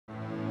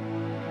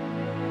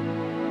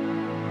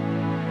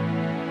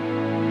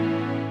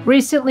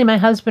Recently, my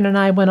husband and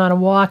I went on a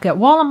walk at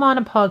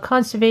Wollomonopoag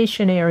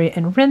Conservation Area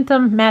in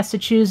Wrentham,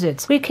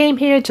 Massachusetts. We came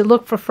here to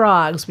look for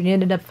frogs. We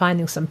ended up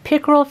finding some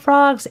pickerel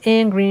frogs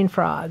and green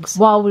frogs.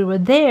 While we were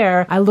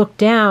there, I looked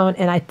down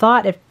and I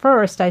thought at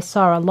first I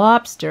saw a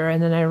lobster,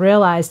 and then I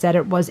realized that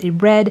it was a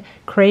red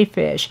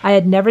crayfish. I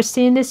had never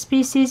seen this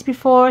species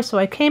before, so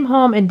I came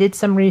home and did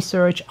some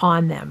research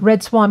on them.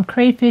 Red Swamp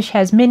Crayfish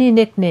has many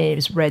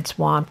nicknames: Red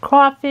Swamp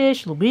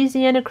Crawfish,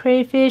 Louisiana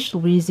Crayfish,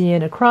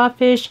 Louisiana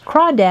Crawfish,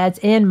 Crawdads,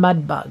 and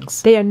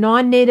Mudbugs. They are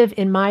non-native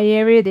in my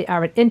area. They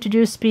are an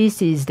introduced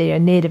species. They are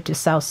native to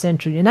south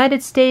central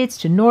United States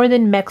to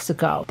northern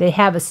Mexico. They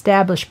have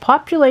established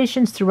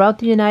populations throughout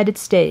the United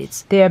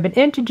States. They have been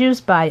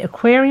introduced by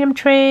aquarium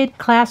trade,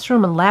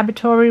 classroom and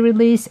laboratory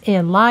release,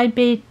 and live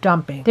bait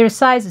dumping. Their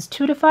size is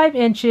 2 to 5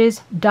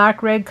 inches,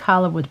 dark red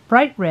color with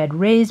bright red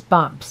raised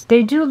bumps.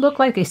 They do look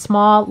like a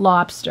small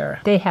lobster.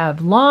 They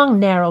have long,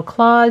 narrow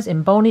claws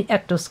and bony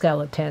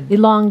ectoskeleton,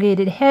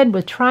 elongated head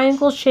with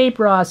triangle-shaped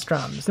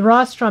rostrums. The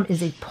rostrum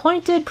is a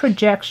pointed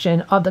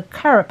projection of the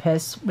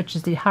carapace, which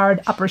is the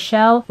hard upper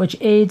shell, which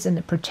aids in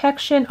the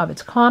protection of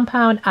its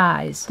compound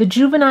eyes. The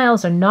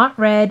juveniles are not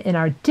red and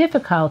are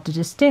difficult to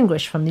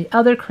distinguish from the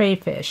other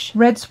crayfish.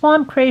 Red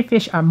swamp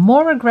crayfish are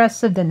more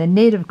aggressive than the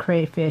native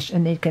crayfish,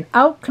 and they can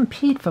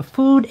outcompete for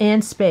food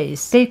and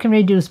space. They can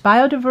reduce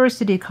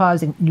biodiversity,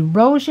 causing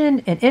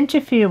erosion, and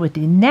interfere with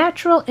the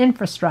natural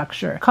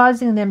infrastructure,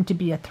 causing them to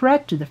be a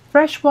threat to the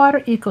freshwater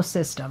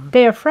ecosystem.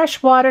 They are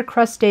freshwater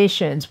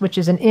crustaceans, which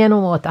is an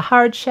animal with a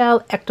hard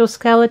shell,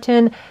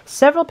 ectoskeleton,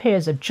 several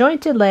pairs of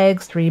jointed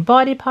legs, 3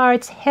 body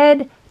parts,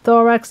 head,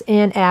 thorax,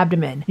 and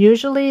abdomen.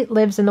 Usually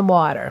lives in the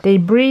water. They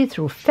breathe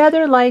through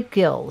feather-like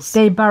gills.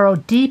 They burrow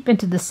deep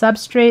into the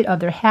substrate of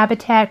their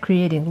habitat,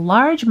 creating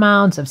large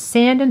mounds of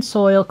sand and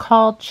soil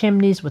called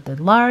chimneys with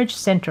a large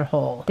center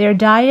hole. Their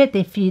diet,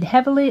 they feed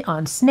heavily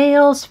on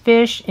snails,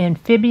 fish,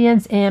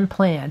 amphibians, and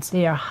plants.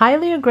 They are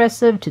highly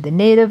aggressive to the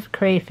native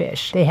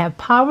crayfish. They have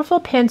powerful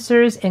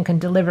pincers and can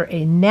deliver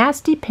a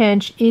nasty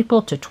pinch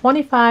equal to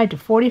 25 to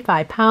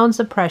 45 pounds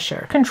of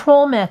pressure.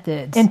 Control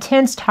methods.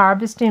 Intense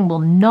harvesting will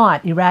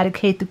not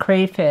eradicate the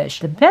crayfish.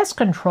 The best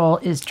control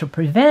is to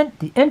prevent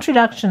the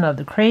introduction of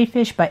the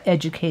crayfish by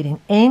educating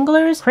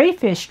anglers,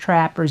 crayfish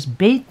trappers,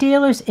 bait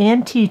dealers,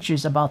 and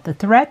teachers about the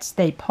threats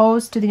they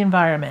pose to the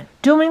environment.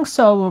 Doing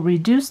so will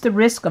reduce the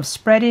risk of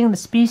spreading the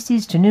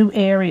species to new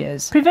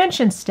areas.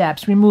 Prevention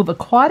steps: remove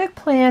aquatic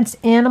plants,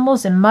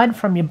 animals, and mud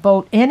from your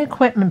boat and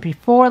equipment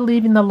before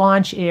leaving the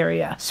launch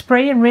area.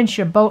 Spray and rinse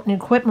your boat and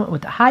equipment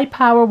with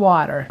high-power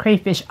water.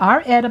 Crayfish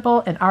are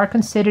edible and are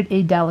considered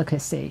a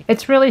delicacy.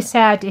 It's really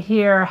sad to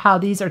hear how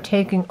these are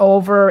taking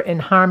over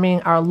and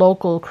harming our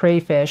local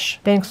crayfish.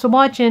 Thanks for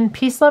watching.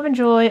 Peace, love, and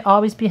joy.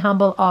 Always be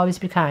humble. Always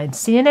be kind.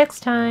 See you next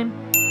time.